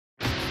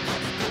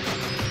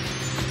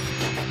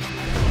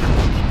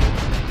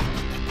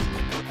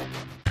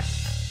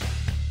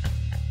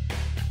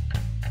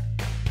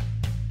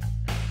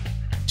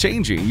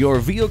Changing your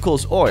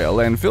vehicle's oil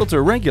and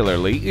filter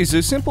regularly is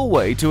a simple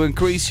way to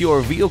increase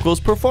your vehicle's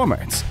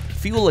performance,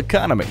 fuel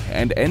economy,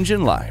 and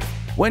engine life.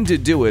 When to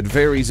do it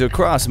varies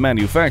across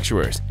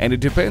manufacturers, and it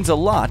depends a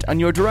lot on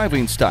your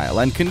driving style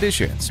and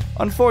conditions.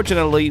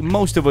 Unfortunately,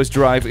 most of us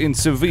drive in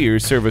severe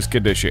service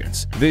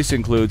conditions. This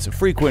includes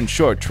frequent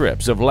short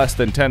trips of less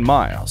than 10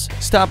 miles,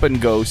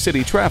 stop-and-go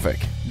city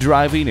traffic,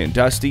 driving in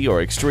dusty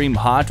or extreme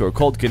hot or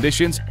cold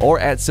conditions, or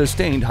at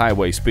sustained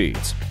highway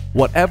speeds.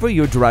 Whatever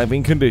your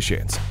driving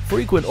conditions,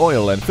 frequent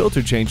oil and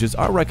filter changes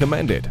are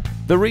recommended.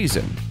 The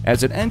reason?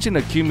 As an engine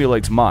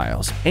accumulates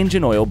miles,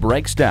 engine oil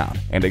breaks down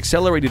and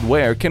accelerated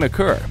wear can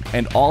occur,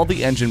 and all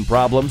the engine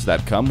problems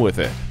that come with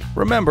it.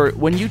 Remember,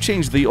 when you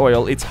change the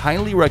oil, it's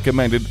highly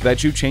recommended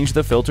that you change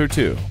the filter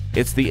too.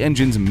 It's the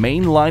engine's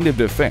main line of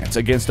defense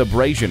against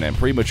abrasion and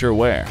premature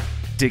wear.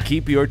 To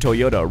keep your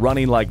Toyota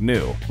running like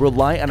new,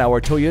 rely on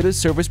our Toyota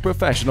service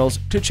professionals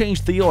to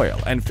change the oil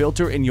and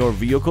filter in your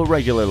vehicle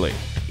regularly.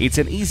 It's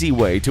an easy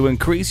way to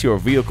increase your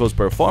vehicle's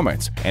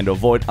performance and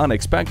avoid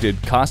unexpected,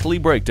 costly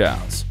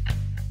breakdowns.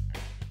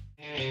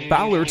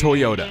 Fowler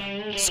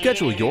Toyota.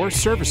 Schedule your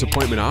service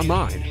appointment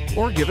online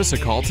or give us a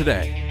call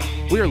today.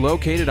 We are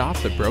located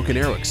off the Broken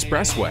Arrow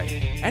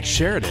Expressway at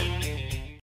Sheridan.